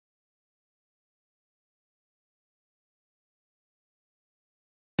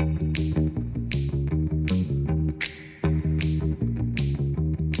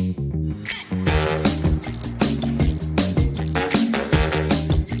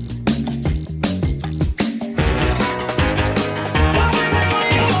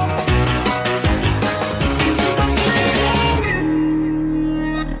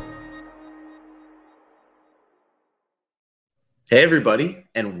Hey, everybody,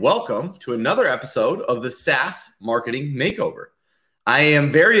 and welcome to another episode of the SaaS Marketing Makeover. I am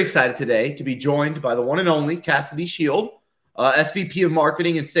very excited today to be joined by the one and only Cassidy Shield, SVP of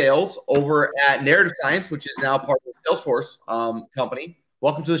Marketing and Sales over at Narrative Science, which is now part of the Salesforce company.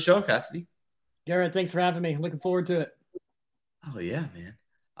 Welcome to the show, Cassidy. Garrett, thanks for having me. Looking forward to it. Oh, yeah, man.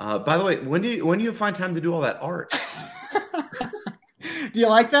 By the way, when do you find time to do all that art? Do you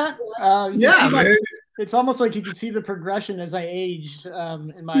like that? Yeah, man. It's almost like you can see the progression as I aged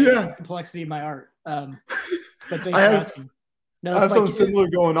in my complexity of my art. But thanks for asking. No, I have something similar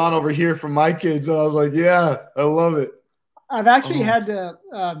going on over here from my kids. And I was like, yeah, I love it. I've actually had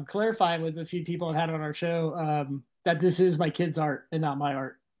to clarify with a few people I've had on our show that this is my kids' art and not my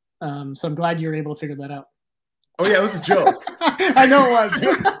art. So I'm glad you were able to figure that out. Oh, yeah, it was a joke. I know it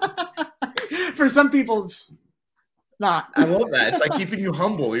was. For some people, it's not. I love that. It's like keeping you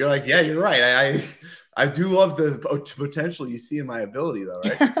humble. You're like, yeah, you're right. I do love the potential you see in my ability, though,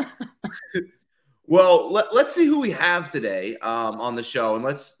 right? Well, let's see who we have today on the show, and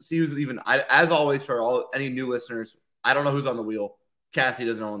let's see who's even. As always, for any new listeners, I don't know who's on the wheel. Cassie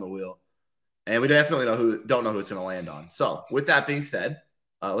doesn't know on the wheel, and we definitely don't know who it's going to land on. So, with that being said,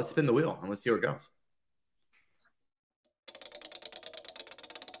 let's spin the wheel and let's see where it goes.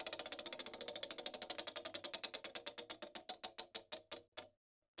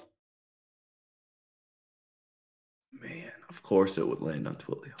 Man, of course it would land on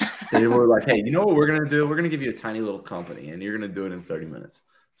Twilio. They were like, hey, you know what we're going to do? We're going to give you a tiny little company, and you're going to do it in 30 minutes.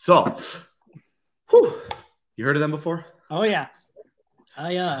 So, you heard of them before? Oh, yeah.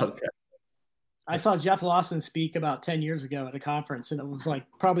 I saw Jeff Lawson speak about 10 years ago at a conference, and it was like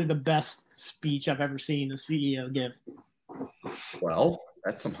probably the best speech I've ever seen a CEO give. Well,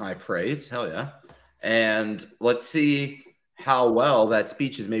 that's some high praise. Hell yeah. And let's see how well that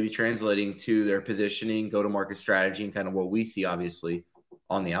speech is maybe translating to their positioning, go-to-market strategy, and kind of what we see, obviously,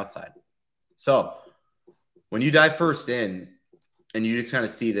 on the outside. So when you dive first in and you just kind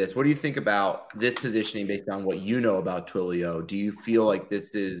of see this, what do you think about this positioning based on what you know about Twilio? Do you feel like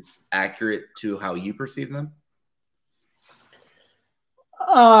this is accurate to how you perceive them?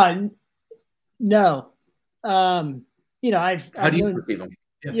 No. How do you perceive them?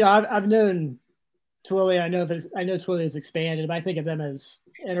 Yeah. I've known Twilio. I know Twilio has expanded, but I think of them as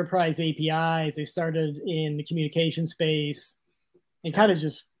enterprise APIs. They started in the communication space and kind of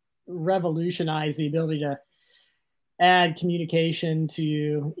just revolutionized the ability to add communication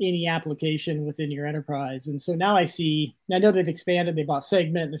to any application within your enterprise. And so now I know they've expanded. They bought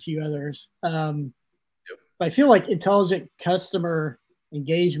Segment and a few others. But I feel like intelligent customer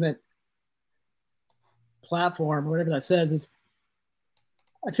engagement platform, whatever that says,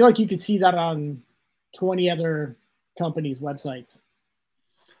 I feel like you could see that on 20 other companies' websites.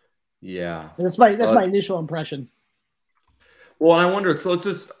 Yeah. That's my initial impression. Well, and I wonder, so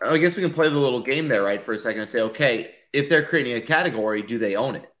I guess we can play the little game there, right, for a second and say, okay, if they're creating a category, do they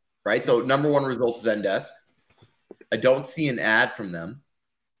own it, right? So number one result is Zendesk. I don't see an ad from them.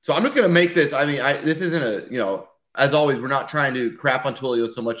 So I'm just going to make this, this isn't as always, we're not trying to crap on Twilio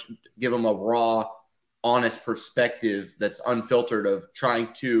so much, give them a raw, honest perspective that's unfiltered of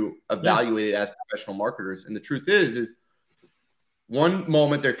trying to evaluate it as professional marketers. And the truth is one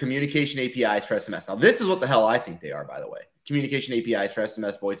moment they're communication APIs for SMS. Now, this is what the hell I think they are, by the way. Communication APIs for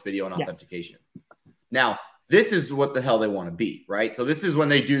SMS, voice, video, and authentication. Now, this is what the hell they want to be, right? So this is when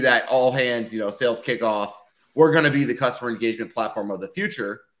they do that all hands, sales kickoff. We're going to be the customer engagement platform of the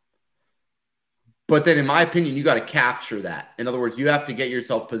future. But then in my opinion, you got to capture that. In other words, you have to get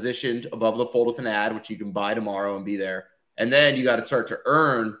yourself positioned above the fold with an ad, which you can buy tomorrow and be there. And then you got to start to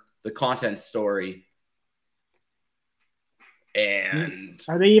earn the content story. And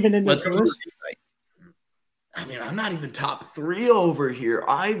are they even in this list? I'm not even top 3 over here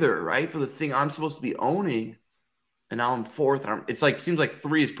either, right? For the thing I'm supposed to be owning. And now I'm 4th. It seems like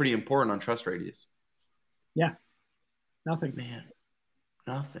 3 is pretty important on Trust Radius. Yeah. Nothing. Man,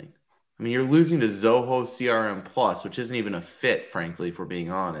 nothing. You're losing to Zoho CRM Plus, which isn't even a fit, frankly, if we're being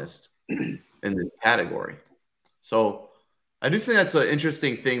honest, in this category. So I do think that's an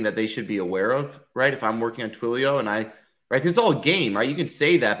interesting thing that they should be aware of, right? If I'm working on Twilio and right? It's all a game, right? You can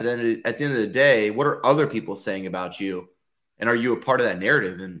say that, but then at the end of the day, what are other people saying about you? And are you a part of that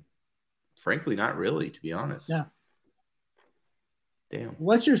narrative? And frankly, not really, to be honest. Yeah. Damn.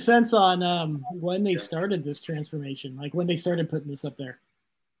 What's your sense on when they started this transformation? Like when they started putting this up there?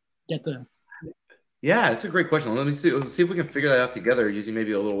 Yeah, it's a great question. Let's see if we can figure that out together using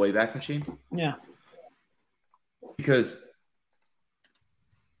maybe a little Wayback Machine. Yeah. Because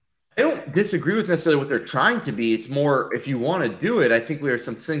I don't disagree with necessarily what they're trying to be. It's more, if you want to do it, I think there are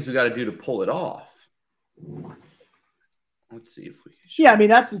some things we got to do to pull it off. Let's see if we. Yeah, I mean,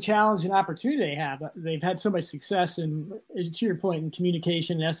 that's the challenge and opportunity they have. They've had so much success, and to your point, in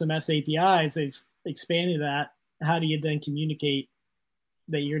communication and SMS APIs, they've expanded that. How do you then communicate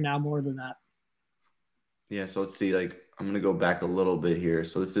that you're now more than that? Yeah, so let's see. Like, I'm gonna go back a little bit here.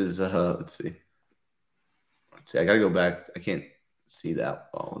 So this is let's see. I gotta go back. I can't see that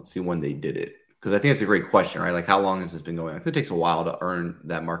well. Let's see when they did it, because I think it's a great question, right? Like, how long has this been going on? It takes a while to earn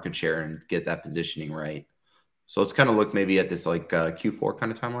that market share and get that positioning right. So let's kind of look maybe at this like Q4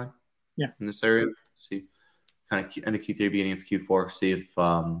 kind of timeline. Yeah. In this area, see kind of end of Q3, beginning of Q4. See if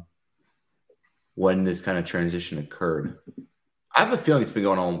when this kind of transition occurred. I have a feeling it's been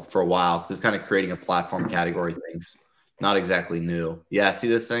going on for a while because it's kind of creating a platform category things. Not exactly new. Yeah. See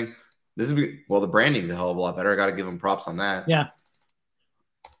this thing? This is the branding's a hell of a lot better. I got to give them props on that. Yeah.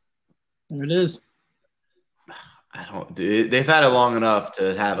 There it is. They've had it long enough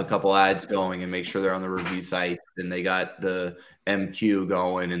to have a couple ads going and make sure they're on the review site. And they got the MQ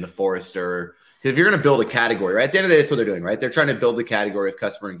going and the Forrester. Because if you're going to build a category, right? At the end of the day, that's what they're doing, right? They're trying to build the category of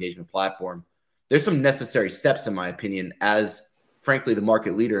customer engagement platform. There's some necessary steps, in my opinion, as frankly the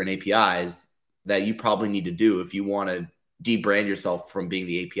market leader in APIs that you probably need to do if you want to debrand yourself from being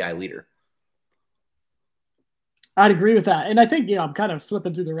the API leader. I'd agree with that. And I think, I'm kind of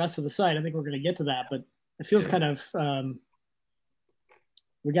flipping through the rest of the site. I think we're going to get to that, but it feels kind of,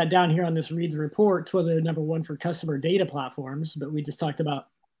 we got down here on this read the report, Twilio #1 for customer data platforms, but we just talked about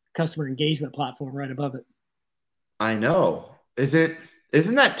customer engagement platform right above it. I know. Isn't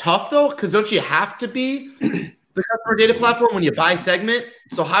that tough though? Because don't you have to be the customer data platform when you buy Segment?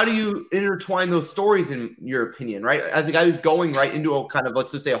 So how do you intertwine those stories in your opinion, right? As a guy who's going right into a kind of,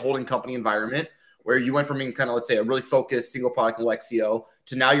 let's just say, a holding company environment where you went from being kind of, let's say, a really focused single product Alexio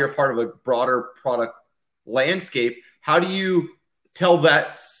to now you're part of a broader product landscape. How do you tell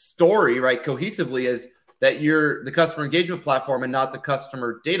that story, right, cohesively, as that you're the customer engagement platform and not the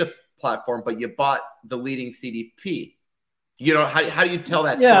customer data platform, but you bought the leading CDP? How do you tell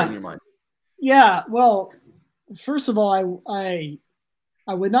that story in your mind? Yeah, well, first of all, I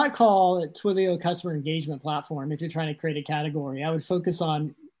would not call it Twilio customer engagement platform if you're trying to create a category. I would focus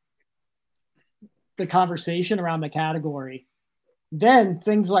on the conversation around the category. Then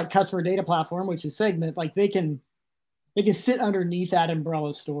things like customer data platform, which is Segment, like they can sit underneath that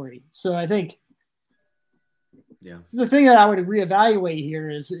umbrella story. So I think the thing that I would reevaluate here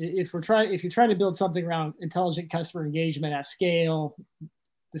is if you're trying to build something around intelligent customer engagement at scale,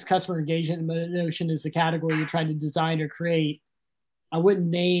 this customer engagement notion is the category you're trying to design or create. I wouldn't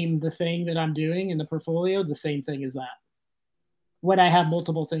name the thing that I'm doing in the portfolio the same thing as that when I have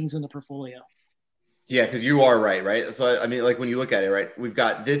multiple things in the portfolio. Yeah, because you are right? So, I mean, like when you look at it, right, we've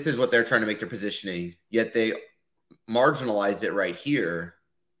got this is what they're trying to make their positioning, yet they marginalize it right here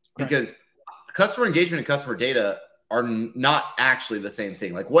because customer engagement and customer data are not actually the same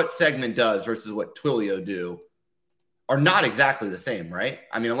thing. Like what Segment does versus what Twilio do are not exactly the same, right?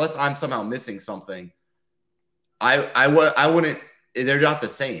 I mean, unless I'm somehow missing something, I wouldn't. They're not the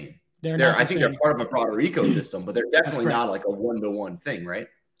same. I think they're part of a broader ecosystem, but they're definitely not like a one-to-one thing, right?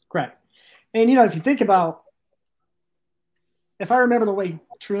 Correct. And if you think about, if I remember the way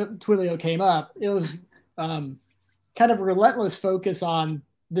Twilio came up, it was kind of a relentless focus on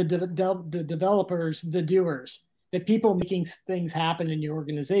the developers, the doers, the people making things happen in your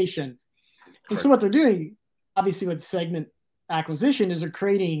organization. And so what they're doing, obviously with Segment acquisition, is they're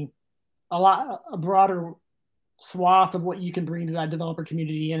creating a broader swath of what you can bring to that developer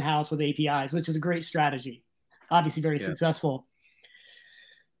community in-house with APIs, which is a great strategy. Obviously very successful.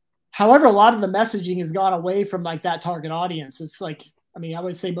 However, a lot of the messaging has gone away from like that target audience. It's like, I mean, I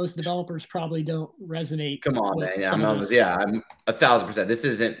would say most developers probably don't resonate. Come on, man. I'm 1,000%. This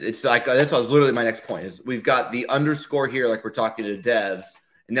isn't, it's like, this was literally my next point is we've got the underscore here, like we're talking to devs,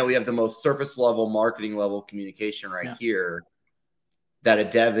 and then we have the most surface level, marketing level communication here that a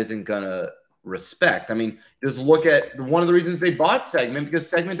dev isn't going to respect. I mean, just look at one of the reasons they bought Segment, because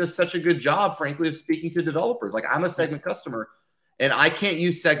Segment does such a good job, frankly, of speaking to developers. Like I'm a Segment customer and I can't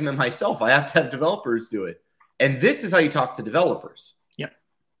use Segment myself. I have to have developers do it. And this is how you talk to developers. Yep.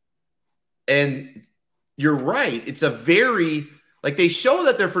 And you're right. It's a very, like they show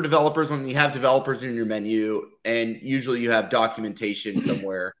that they're for developers when you have developers in your menu, and usually you have documentation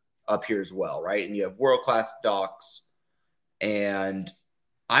somewhere up here as well, right? And you have world-class docs. And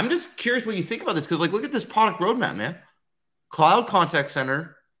I'm just curious what you think about this, because like look at this product roadmap, man. Cloud contact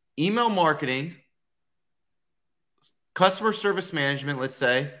center, email marketing, customer service management, let's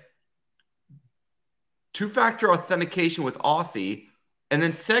say, two-factor authentication with Authy, and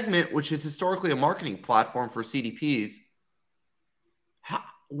then Segment, which is historically a marketing platform for CDPs.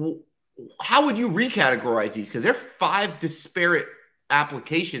 how would you recategorize these? Because they're 5 disparate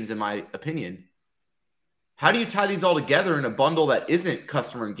applications, in my opinion. How do you tie these all together in a bundle that isn't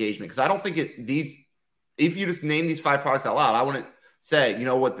customer engagement? Because I don't think if you just name these 5 products out loud, I wouldn't say, you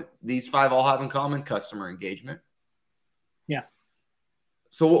know what, these 5 all have in common? Customer engagement. Yeah.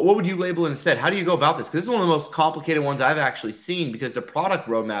 So what would you label it instead? How do you go about this? Because this is one of the most complicated ones I've actually seen because the product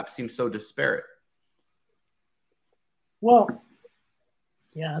roadmap seems so disparate. Well,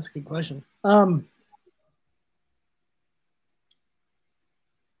 yeah, that's a good question.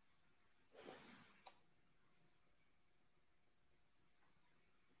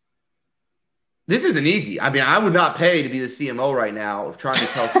 This isn't easy. I mean, I would not pay to be the CMO right now of trying to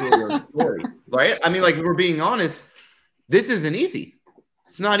tell Twilio's story, right? I mean, like, if we're being honest, this isn't easy.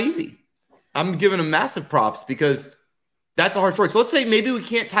 It's not easy. I'm giving them massive props because that's a hard story. So let's say maybe we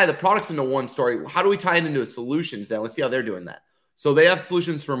can't tie the products into one story. How do we tie it into solutions then? Let's see how they're doing that. So they have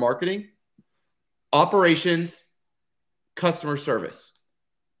solutions for marketing, operations, customer service.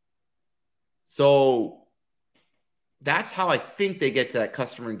 So that's how I think they get to that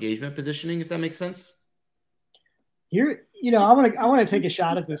customer engagement positioning, if that makes sense. Here, I want to take a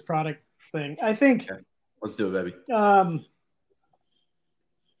shot at this product thing. I think. Okay. Let's do it, baby.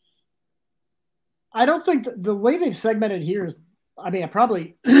 I don't think the way they've segmented here is, I mean,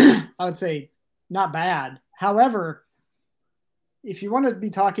 I would say not bad. However, if you want to be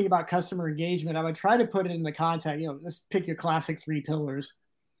talking about customer engagement, I would try to put it in the context, let's pick your classic 3 pillars.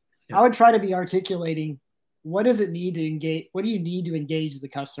 Yeah. I would try to be articulating, what does it need to engage? What do you need to engage the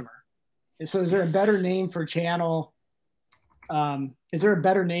customer? And so is there a better name for channel? Is there a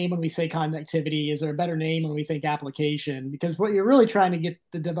better name when we say connectivity? Is there a better name when we think application? Because what you're really trying to get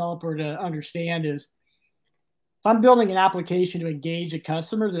the developer to understand is, if I'm building an application to engage a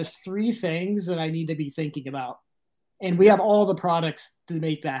customer, there's 3 things that I need to be thinking about. And we have all the products to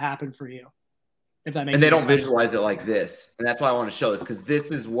make that happen for you. If that makes sense. And they don't visualize it like this. And that's why I want to show this, because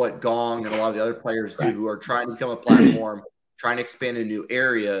this is what Gong and a lot of the other players do who are trying to become a platform, trying to expand in new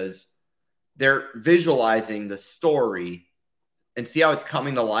areas. They're visualizing the story and see how it's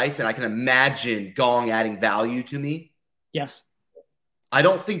coming to life. And I can imagine Gong adding value to me. Yes. I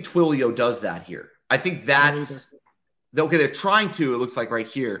don't think Twilio does that here. I think that's okay. They're trying to, it looks like right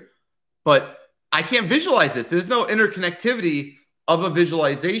here, but I can't visualize this. There's no interconnectivity of a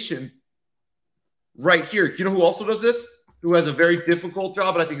visualization right here. You know who also does this? Who has a very difficult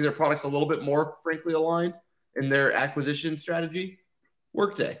job, but I think their product's a little bit more frankly aligned in their acquisition strategy?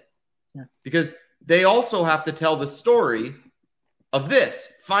 Workday. Yeah. Because they also have to tell the story of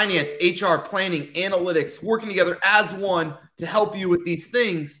this: finance, HR, planning, analytics, working together as one to help you with these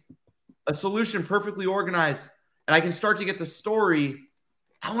things, a solution perfectly organized. And I can start to get the story.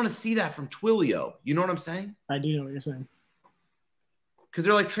 I want to see that from Twilio. You know what I'm saying? I do know what you're saying. Because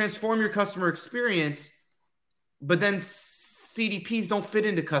they're like, transform your customer experience, but then CDPs don't fit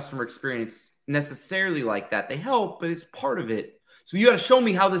into customer experience necessarily like that. They help, but it's part of it. So you got to show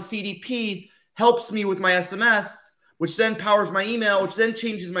me how the CDP helps me with my SMS, which then powers my email, which then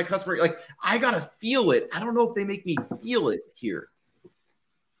changes my customer. Like, I got to feel it. I don't know if they make me feel it here.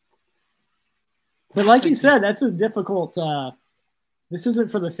 But like you said, that's a difficult, this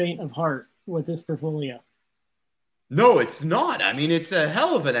isn't for the faint of heart with this portfolio. No, it's not. I mean, it's a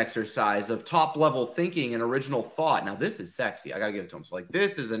hell of an exercise of top level thinking and original thought. Now, this is sexy. I got to give it to them. So, like,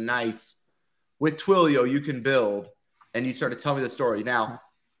 this is a nice, with Twilio, you can build, and you start to tell me the story. Now,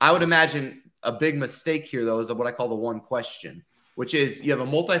 I would imagine a big mistake here, though, is what I call the one question, which is you have a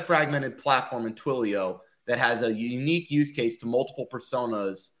multi-fragmented platform in Twilio that has a unique use case to multiple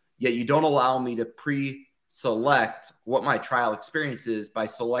personas, yet you don't allow me to pre-select what my trial experience is by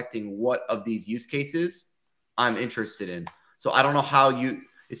selecting what of these use cases I'm interested in. So I don't know how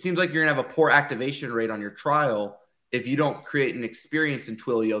it seems like you're going to have a poor activation rate on your trial if you don't create an experience in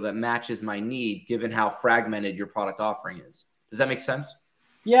Twilio that matches my need, given how fragmented your product offering is. Does that make sense?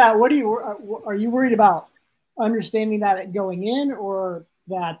 Yeah. Are you worried about understanding that going in, or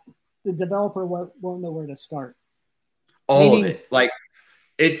that the developer won't know where to start? All of it. Like,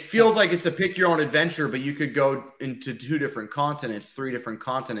 it feels like it's a pick your own adventure, but you could go into 2 different continents, 3 different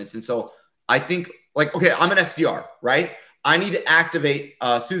continents. And so I think, like, okay, I'm an SDR, right? I need to activate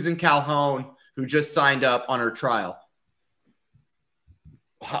Susan Calhoun, who just signed up on her trial.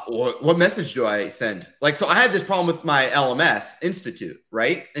 What message do I send? Like, so I had this problem with my LMS Institute,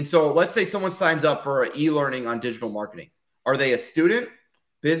 right? And so let's say someone signs up for e-learning on digital marketing. Are they a student,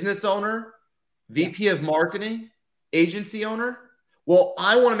 business owner, VP of marketing, agency owner? Well,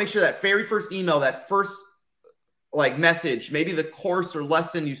 I want to make sure that very first email, that first like message, maybe the course or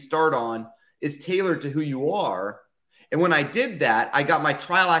lesson you start on, is tailored to who you are. And when I did that, I got my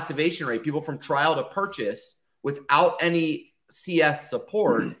trial activation rate, people from trial to purchase without any CS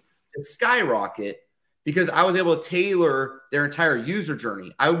support to skyrocket because I was able to tailor their entire user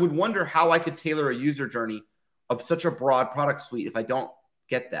journey. I would wonder how I could tailor a user journey of such a broad product suite if I don't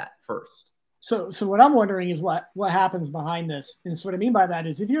get that first. So what I'm wondering is what happens behind this. And so what I mean by that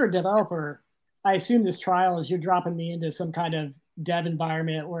is if you're a developer, I assume this trial is you're dropping me into some kind of dev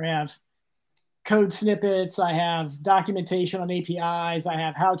environment where I have code snippets, I have documentation on APIs, I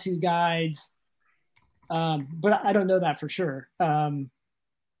have how-to guides, but I don't know that for sure.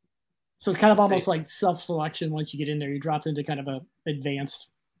 So it's kind of almost like self-selection. Once you get in there, you're dropped into kind of a advanced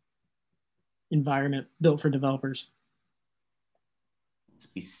environment built for developers. It's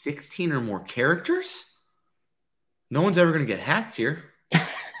be 16 or more characters? No one's ever going to get hacked here.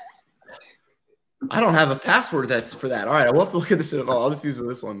 I don't have a password that's for that. All right, I will have to look at this at all. I'll just use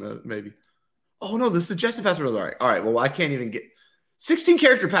this one maybe. Oh, no, the suggested password is all right. All right, well, I can't even get 16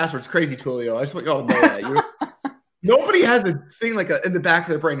 character passwords. Crazy, Twilio. I just want y'all to know that. Nobody has a thing like in the back of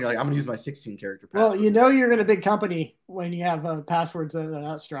their brain. You're like, I'm going to use my 16 character password. Well, you know you're in a big company when you have passwords that are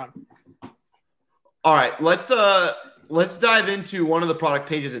that strong. All right, let's dive into one of the product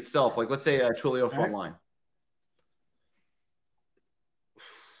pages itself. Like, let's say Twilio Frontline.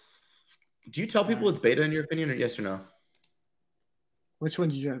 Do you tell people it's beta in your opinion, or yes or no? Which one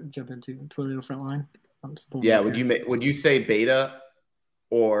did you jump into? Twilio Frontline? Yeah, would you say beta,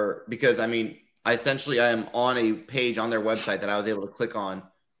 or because I mean, I am on a page on their website that I was able to click on,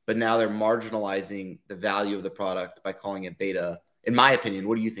 but now they're marginalizing the value of the product by calling it beta. In my opinion,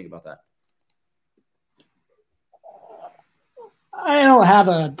 what do you think about that? I don't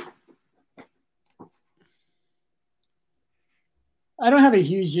have a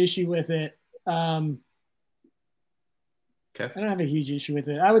huge issue with it. Okay. I don't have a huge issue with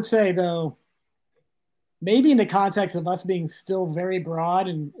it. I would say, though, maybe in the context of us being still very broad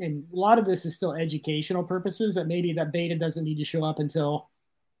and a lot of this is still educational purposes, that maybe that beta doesn't need to show up until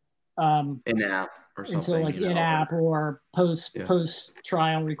in-app or something. Until like in-app or post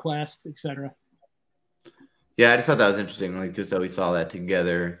trial request, etc. Yeah, I just thought that was interesting. Like just that we saw that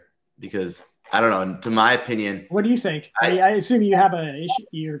together because I don't know. To my opinion, what do you think? I assume you have an issue.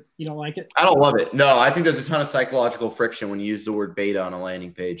 You don't like it. I don't love it. No, I think there's a ton of psychological friction when you use the word beta on a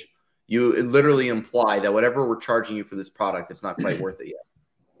landing page. You literally imply that whatever we're charging you for this product, it's not quite worth it yet.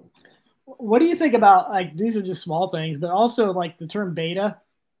 What do you think about like these are just small things, but also like the term beta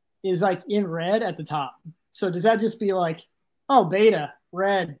is like in red at the top. So does that just be like, oh, beta,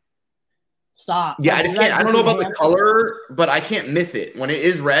 red, stop? Yeah, I just can't. I don't know about the color, but I can't miss it. When it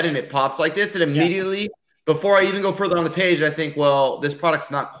is red and it pops like this, it immediately, before I even go further on the page, I think, well, this product's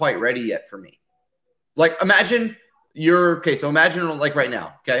not quite ready yet for me. Like imagine so imagine like right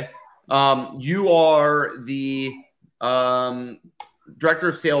now, okay? You are the director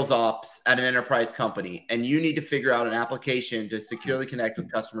of sales ops at an enterprise company, and you need to figure out an application to securely connect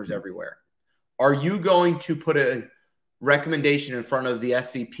with customers everywhere. Are you going to put a recommendation in front of the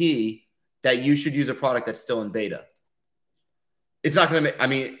SVP that you should use a product that's still in beta? It's not going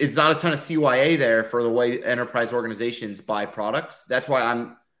to it's not a ton of CYA there for the way enterprise organizations buy products. That's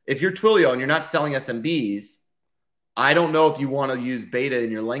why if you're Twilio and you're not selling SMBs, I don't know if you want to use beta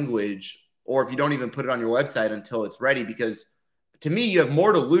in your language or if you don't even put it on your website until it's ready, because to me, you have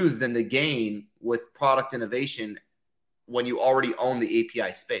more to lose than the gain with product innovation when you already own the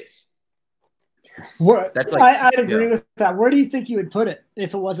API space. I'd agree with that. Where do you think you would put it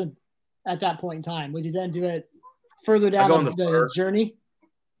if it wasn't at that point in time? Would you then do it further down the journey?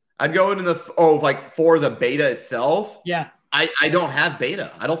 I'd go into for the beta itself. Yeah. I don't have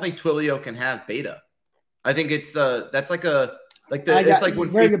beta. I don't think Twilio can have beta. I think it's it's like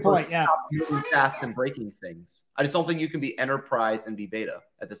when very good point. Yeah. Moving fast and breaking things. I just don't think you can be enterprise and be beta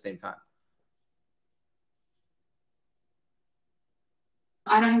at the same time.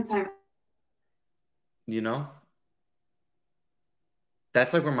 I don't have time. You know?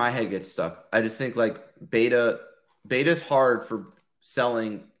 That's like where my head gets stuck. I just think like beta's hard for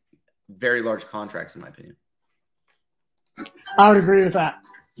selling very large contracts, in my opinion. I would agree with that.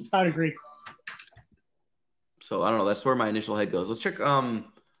 I would agree. So I don't know. That's where my initial head goes. Let's check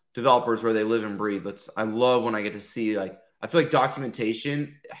developers where they live and breathe. I love when I get to see I feel like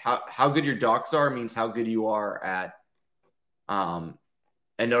documentation, how good your docs are means how good you are at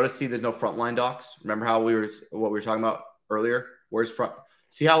and notice there's no frontline docs. Remember what we were talking about earlier? Where's front?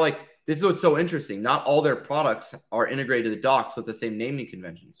 See how this is what's so interesting. Not all their products are integrated to the docs with the same naming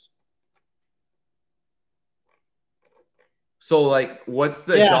conventions. So, what's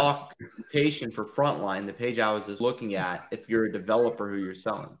the documentation for Frontline, the page I was just looking at, if you're a developer who you're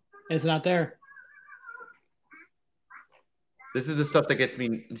selling? It's not there. This is the stuff that gets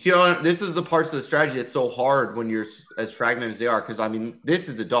me. See, this is the parts of the strategy that's so hard when you're as fragmented as they are. Because I mean, this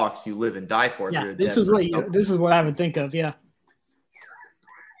is the docs you live and die for. Yeah, this is what I would think of. Yeah.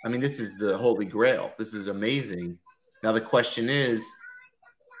 I mean, this is the holy grail. This is amazing. Now the question is,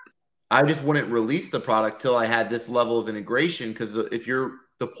 I just wouldn't release the product till I had this level of integration. Because the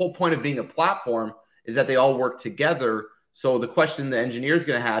whole point of being a platform is that they all work together. So the question the engineer is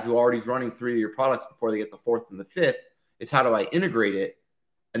going to have, who already is running 3 of your products before they get the 4th and the 5th, is how do I integrate it?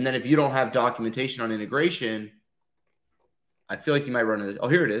 And then if you don't have documentation on integration, I feel like you might run into, oh,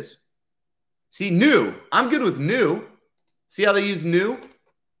 here it is. See, new. I'm good with new. See how they use new?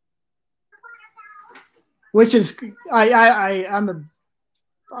 Which is, I'm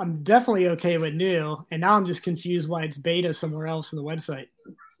definitely okay with new. And now I'm just confused why it's beta somewhere else in the website.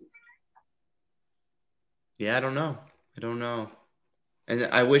 Yeah, I don't know. And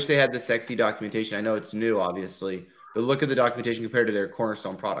I wish they had the sexy documentation. I know it's new, obviously. But look at the documentation compared to their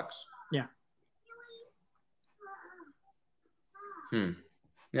cornerstone products. Yeah. Yeah,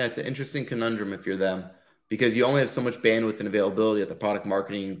 it's an interesting conundrum if you're them, because you only have so much bandwidth and availability at the product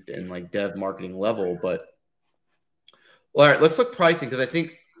marketing and like dev marketing level. But all right, let's look pricing, because I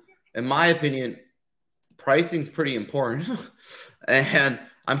think, in my opinion, pricing is pretty important. And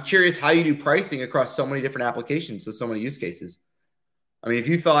I'm curious how you do pricing across so many different applications with so many use cases. I mean, if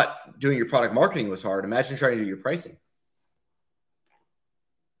you thought doing your product marketing was hard, imagine trying to do your pricing.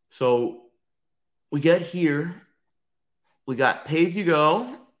 So we get here, we got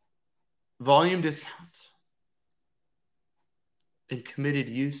pay-as-you-go, volume discounts, and committed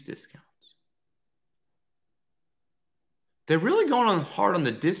use discounts. They're really going on hard on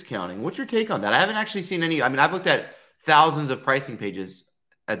the discounting. What's your take on that? I haven't actually seen any. I mean, I've looked at thousands of pricing pages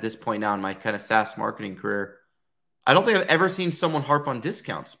at this point now in my kind of SaaS marketing career. I don't think I've ever seen someone harp on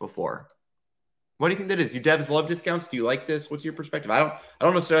discounts before. What do you think that is? Do devs love discounts? Do you like this? What's your perspective? I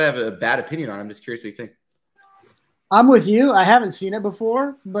don't necessarily have a bad opinion on it. I'm just curious what you think. I'm with you. I haven't seen it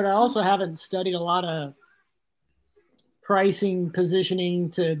before, but I also haven't studied a lot of pricing positioning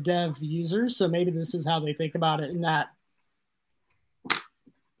to dev users. So maybe this is how they think about it, in that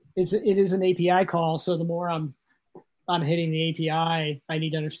it is an API call. So the more I'm hitting the API, I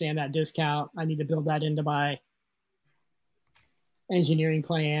need to understand that discount. I need to build that into my engineering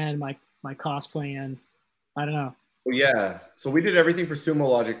plan, my cost plan. I don't know. Well, yeah. So we did everything for Sumo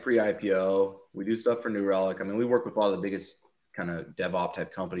Logic pre-IPO. We do stuff for New Relic. I mean, we work with a lot of the biggest kind of DevOps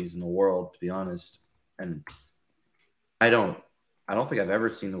type companies in the world, to be honest. And I don't think I've ever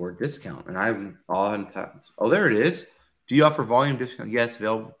seen the word discount. And I'm on patents. Oh, there it is. Do you offer volume discount? Yes,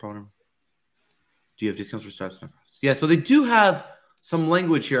 available program. Do you have discounts for startups? Yeah, so they do have some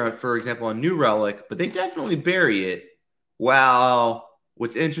language here, for example, on New Relic, but they definitely bury it. Wow.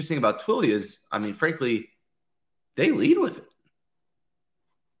 What's interesting about Twilio is, I mean, frankly, they lead with it.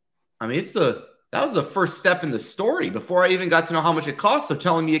 I mean, that was the first step in the story before I even got to know how much it costs. They're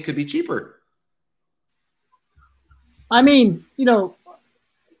telling me it could be cheaper. I mean, a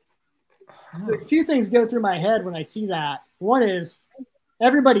few things go through my head when I see that. One is,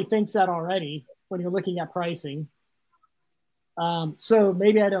 everybody thinks that already when you're looking at pricing. So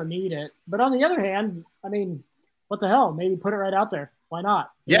maybe I don't need it. But on the other hand, I mean, what the hell? Maybe put it right out there. Why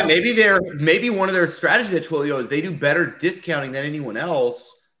not? Yeah, maybe one of their strategies at Twilio is they do better discounting than anyone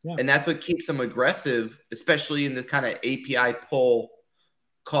else. Yeah. And that's what keeps them aggressive, especially in the kind of API pull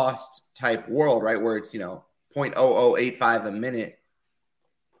cost type world, right? Where it's, 0.0085 a minute.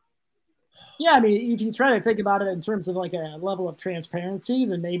 Yeah, I mean, if you try to think about it in terms of like a level of transparency,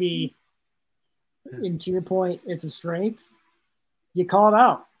 then maybe, and to your point, it's a strength. You call it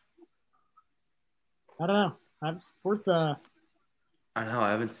out. I don't know. It's worth the. I know.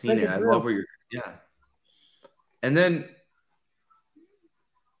 I haven't seen it. I love where you're. Yeah. And then,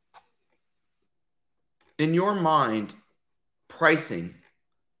 in your mind, pricing,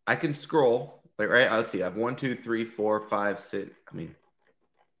 I can scroll. Like, right? Let's see. I have 1, 2, 3, 4, 5, 6. I mean,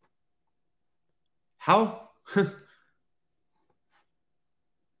 how?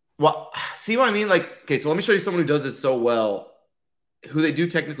 Well, see what I mean? Like, okay, so let me show you someone who does this so well, who they do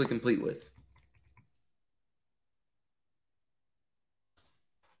technically complete with.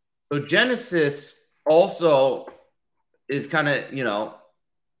 So Genesis also is kind of,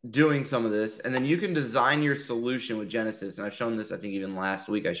 doing some of this. And then you can design your solution with Genesis. And I've shown this, I think even last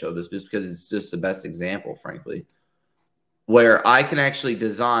week I showed this just because it's just the best example, frankly, where I can actually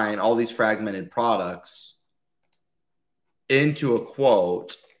design all these fragmented products into a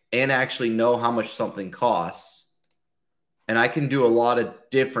quote and actually know how much something costs. And I can do a lot of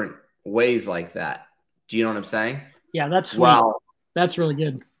different ways like that. Do you know what I'm saying? Yeah, that's sweet. Wow. That's really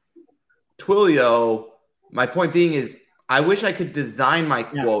good. Twilio, my point being is I wish I could design my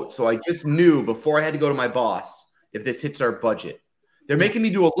quote so I just knew before I had to go to my boss if this hits our budget. They're making me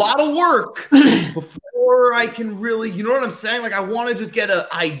do a lot of work before I can really, you know what I'm saying? Like I want to just get an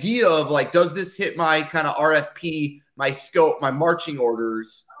idea of like, does this hit my kind of RFP, my scope, my marching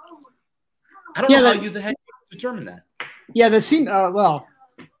orders? I don't know how you the heck determine that. Yeah, that seemed well.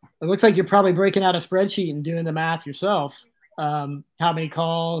 It looks like you're probably breaking out a spreadsheet and doing the math yourself. How many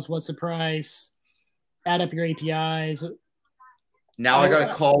calls? What's the price? Add up your APIs. Now I got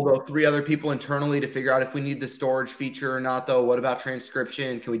to call the 3 other people internally to figure out if we need the storage feature or not, though. What about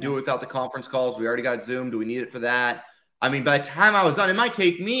transcription? Can we do it without the conference calls? We already got Zoom. Do we need it for that? I mean, by the time I was done, it might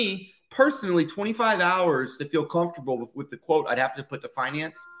take me personally 25 hours to feel comfortable with the quote I'd have to put to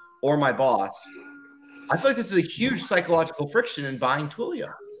finance or my boss. I feel like this is a huge psychological friction in buying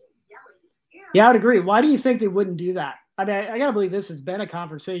Twilio. Yeah, I would agree. Why do you think they wouldn't do that? I mean, I got to believe this has been a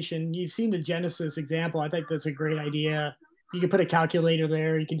conversation. You've seen the Genesis example. I think that's a great idea. You can put a calculator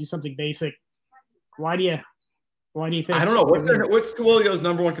there. You can do something basic. Why do you think? I don't know. What's Twilio's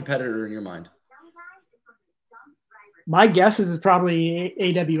number one competitor in your mind? My guess is it's probably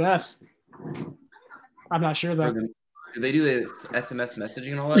AWS. I'm not sure though. Do they do the SMS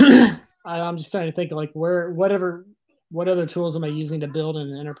messaging and all that? I'm just trying to think like what other tools am I using to build in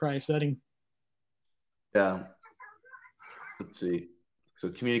an enterprise setting? Yeah. Let's see. So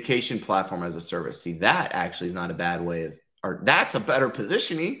communication platform as a service. See, that actually is not a bad way of, or that's a better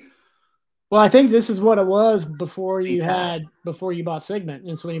positioning. Well, I think this is what it was before you bought Segment.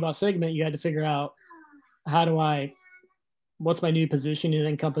 And so when you bought Segment, you had to figure out what's my new position? It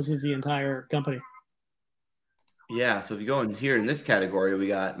encompasses the entire company. Yeah. So if you go in here in this category, we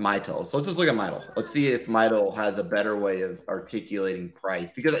got Mitel. So let's just look at Mitel. Let's see if Mitel has a better way of articulating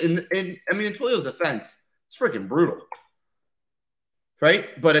price. Because in Twilio's defense, it's freaking brutal.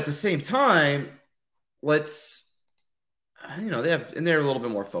 Right? But at the same time, they're a little bit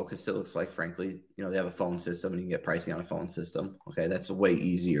more focused, it looks like, frankly. They have a phone system and you can get pricing on a phone system. Okay, that's way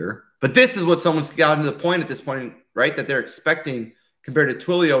easier. But this is what someone's gotten to the point at this point, right? That they're expecting compared to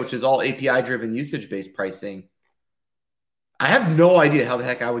Twilio, which is all API-driven, usage-based pricing. I have no idea how the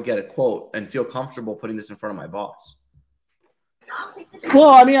heck I would get a quote and feel comfortable putting this in front of my boss. Well,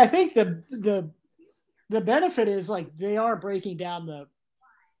 I mean, I think the benefit is like they are breaking down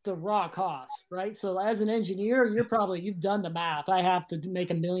the raw costs, right? So as an engineer, you've done the math. I have to make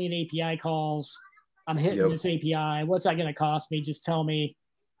 1 million API calls. I'm hitting this API. What's that going to cost me? Just tell me.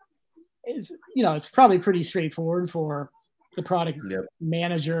 It's probably pretty straightforward for the product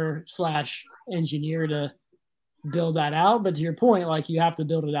manager / engineer to build that out. But to your point, like you have to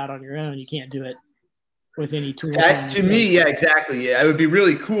build it out on your own. You can't do it with any tools. To me, yeah, exactly. Yeah, it would be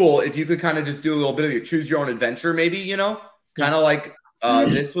really cool if you could kind of just do a little bit of your choose your own adventure, maybe, kind of like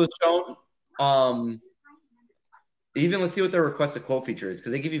this was shown. Even let's see what their request a quote feature is,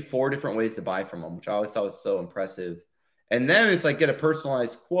 because they give you 4 different ways to buy from them, which I always thought was so impressive. And then it's like get a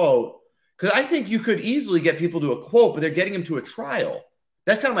personalized quote, because I think you could easily get people to a quote, but they're getting them to a trial.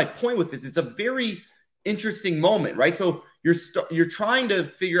 That's kind of my point with this. It's a very interesting moment, right? So you're trying to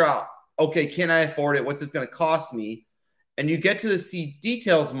figure out, okay, can I afford it? What's this going to cost me? And you get to the see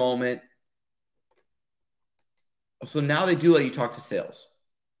details moment. So now they do let you talk to sales.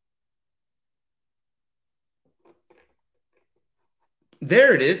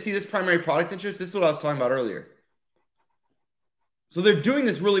 There it is. See this primary product interest? This is what I was talking about earlier. So they're doing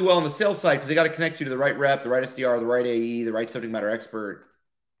this really well on the sales side because they got to connect you to the right rep, the right SDR, the right AE, the right subject matter expert.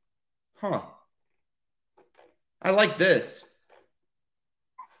 Huh. I like this.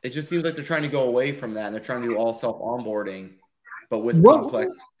 It just seems like they're trying to go away from that, and they're trying to do all self-onboarding, but with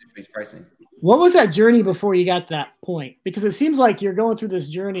complex pricing. What was that journey before you got to that point? Because it seems like you're going through this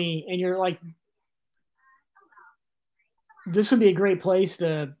journey, and you're like, this would be a great place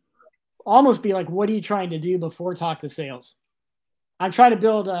to almost be like, what are you trying to do before talk to sales? I'm trying to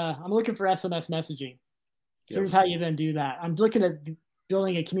build I'm looking for SMS messaging. Here's how you then do that. I'm looking at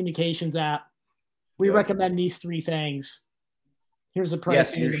building a communications app. We recommend these 3 things. Here's the price.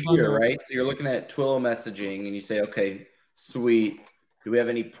 Yes, you're here, right? So you're looking at Twilio messaging and you say, okay, sweet. Do we have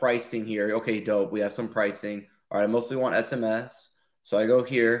any pricing here? Okay, dope. We have some pricing. All right, I mostly want SMS. So I go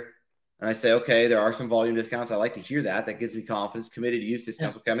here and I say, okay, there are some volume discounts. I like to hear that. That gives me confidence. Committed to use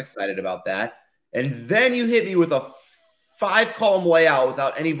discounts. Okay, I'm excited about that. And then you hit me with a 5-column layout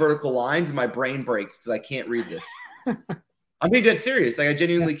without any vertical lines, and my brain breaks because I can't read this. I'm being dead serious. Like I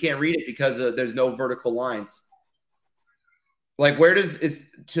genuinely can't read it because there's no vertical lines. Like where is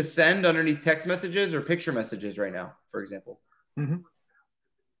to send underneath text messages or picture messages right now, for example? Mm-hmm.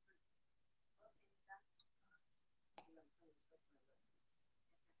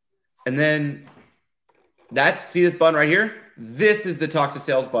 And then See this button right here? This is the talk to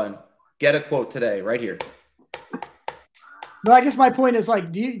sales button. Get a quote today, right here. No, I guess my point is like,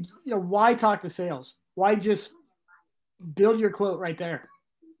 why talk to sales? Why just build your quote right there?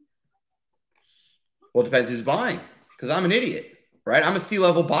 Well, it depends who's buying, because I'm an idiot, right? I'm a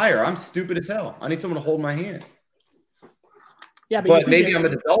C-level buyer. I'm stupid as hell. I need someone to hold my hand. Yeah, but maybe I'm a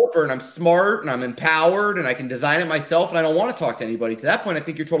developer and I'm smart and I'm empowered and I can design it myself and I don't want to talk to anybody. To that point, I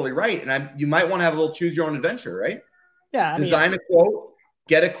think you're totally right. And you might want to have a little choose your own adventure, right? Yeah. Design a quote,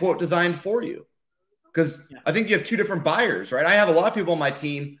 get a quote designed for you. Because I think you have two different buyers, right? I have a lot of people on my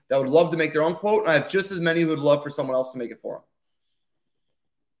team that would love to make their own quote, and I have just as many who would love for someone else to make it for them.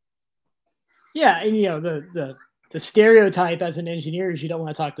 Yeah, and the stereotype as an engineer is you don't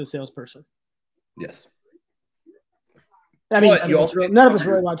want to talk to a salesperson. Yes. I mean, none of us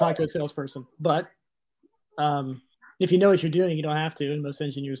really want to talk to a salesperson, but if you know what you're doing, you don't have to, and most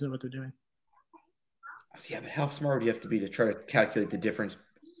engineers know what they're doing. Yeah, but how smart do you have to be to try to calculate the difference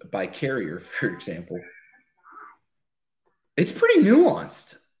by carrier, for example? It's pretty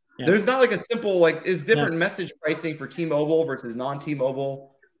nuanced. Yeah. There's not like a simple, it's different message pricing for T-Mobile versus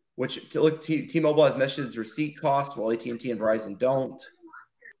non-T-Mobile, which T-Mobile has message receipt cost while AT&T and Verizon don't.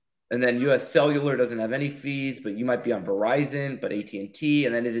 And then US Cellular doesn't have any fees, but you might be on Verizon, but AT&T.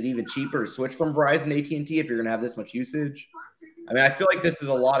 And then is it even cheaper to switch from Verizon to AT&T if you're going to have this much usage? I mean, I feel like this is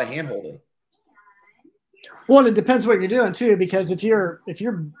a lot of hand-holding. Well, it depends what you're doing too, because if you're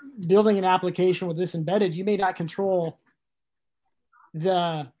building an application with this embedded, you may not control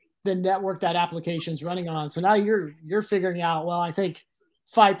the network that application's running on. So now you're figuring out, well, I think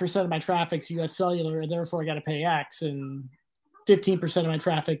 5% of my traffic's US Cellular, and therefore I got to pay X, and 15% of my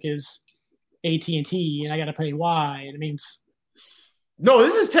traffic is AT&T, and I got to pay Y. And it means no,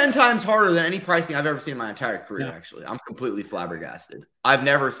 this is 10 times harder than any pricing I've ever seen in my entire career. Yeah. Actually, I'm completely flabbergasted. I've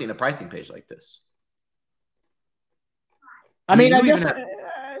never seen a pricing page like this. I mean, I guess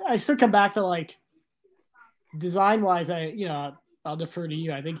I still come back to design-wise. I'll defer to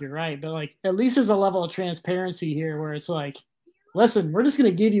you. I think you're right, but at least there's a level of transparency here where it's listen, we're just going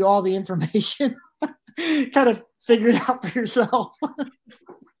to give you all the information, kind of figure it out for yourself.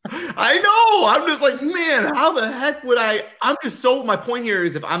 I know. I'm just like, man, how the heck would my point here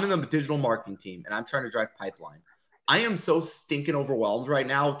is if I'm in the digital marketing team and I'm trying to drive pipeline, I am so stinking overwhelmed right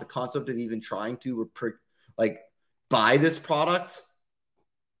now with the concept of even trying to buy this product.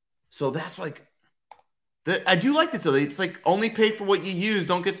 So that's I do like this. So it's only pay for what you use.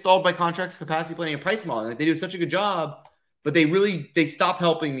 Don't get stalled by contracts, capacity planning, and price modeling. They do such a good job, but they stop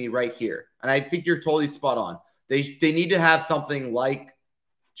helping me right here. And I think you're totally spot on. They need to have something like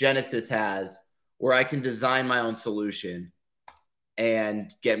Genesis has, where I can design my own solution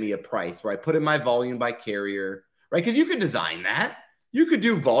and get me a price where I put in my volume by carrier, right? Because you could design that. You could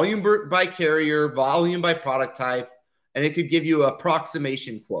do volume by carrier, volume by product type, and it could give you an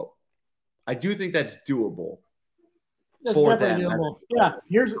approximation quote. I do think that's doable. That's definitely doable. Yeah,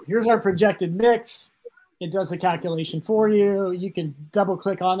 here's our projected mix. It does the calculation for you. You can double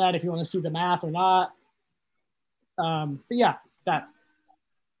click on that if you want to see the math or not. But yeah, that's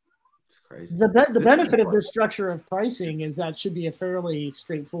crazy. The benefit of this structure of pricing is that should be a fairly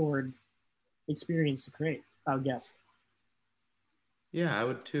straightforward experience to create, I would guess. Yeah, I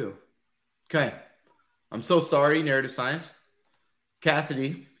would too. Okay. I'm so sorry, Narrative Science.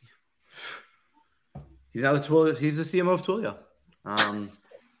 Cassidy. He's now he's the CMO of Twilio.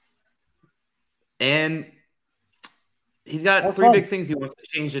 And he's got three big things he wants to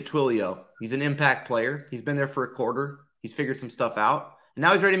change at Twilio. He's an impact player. He's been there for a quarter. He's figured some stuff out. And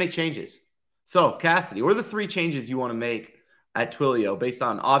now he's ready to make changes. So, Cassidy, what are the three changes you want to make at Twilio based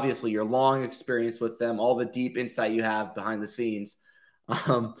on, obviously, your long experience with them, all the deep insight you have behind the scenes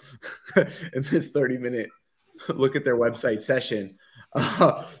in this 30-minute look at their website session?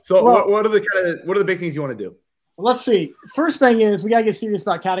 What are the big things you want to do? Let's see. First thing is we got to get serious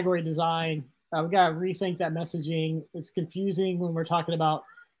about category design. We got to rethink that messaging. It's confusing when we're talking about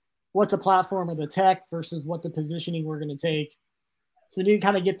what's a platform or the tech versus what the positioning we're going to take. So we need to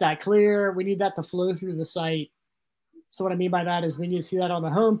kind of get that clear. We need that to flow through the site. So what I mean by that is we need to see that on the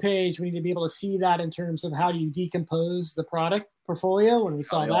homepage. We need to be able to see that in terms of how do you decompose the product portfolio when we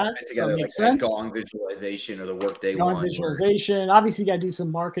saw that. So it makes sense. Gong visualization or the Workday Gong visualization. Obviously, you got to do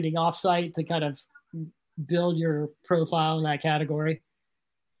some marketing offsite to kind of build your profile in that category.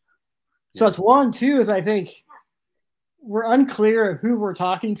 So it's one. Two is I think we're unclear of who we're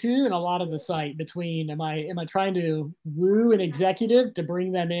talking to in a lot of the site between am I trying to woo an executive to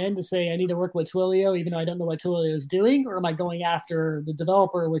bring them in to say I need to work with Twilio even though I don't know what Twilio is doing, or am I going after the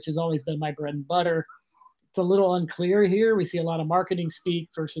developer, which has always been my bread and butter? it's a little unclear here. We see a lot of marketing speak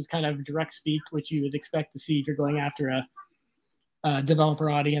versus kind of direct speak, which you would expect to see if you're going after a developer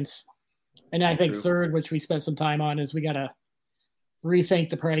audience. And I think third, which we spent some time on, is we got to rethink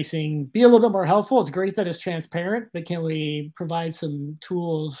the pricing, be a little bit more helpful. It's great that it's transparent, but can we provide some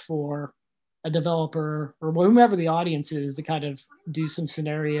tools for a developer or whomever the audience is to kind of do some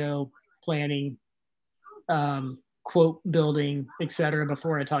scenario planning, quote building, etc.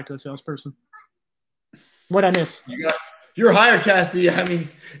 before I talk to a salesperson? What I miss? You're hired, Cassie. I mean,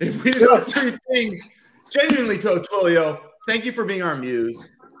 if we do those three things, genuinely, Twilio, thank you for being our muse.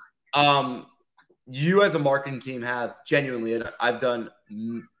 You as a marketing team have genuinely, and I've done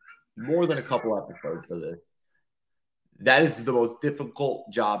more than a couple episodes of this. That is the most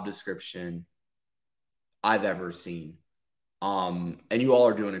difficult job description I've ever seen. And you all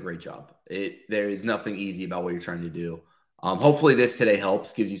are doing a great job. There is nothing easy about what you're trying to do. Hopefully this today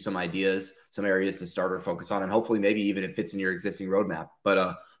helps, gives you some ideas, some areas to start or focus on, and hopefully maybe even it fits in your existing roadmap.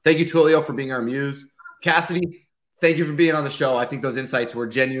 But thank you, Twilio, for being our muse. Cassidy, thank you for being on the show. I think those insights were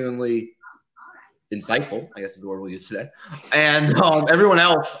genuinely insightful, I guess is the word we'll use today. And everyone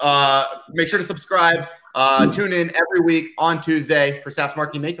else, make sure to subscribe. Tune in every week on Tuesday for SaaS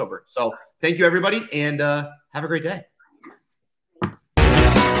Marketing Makeover. So thank you, everybody, and have a great day.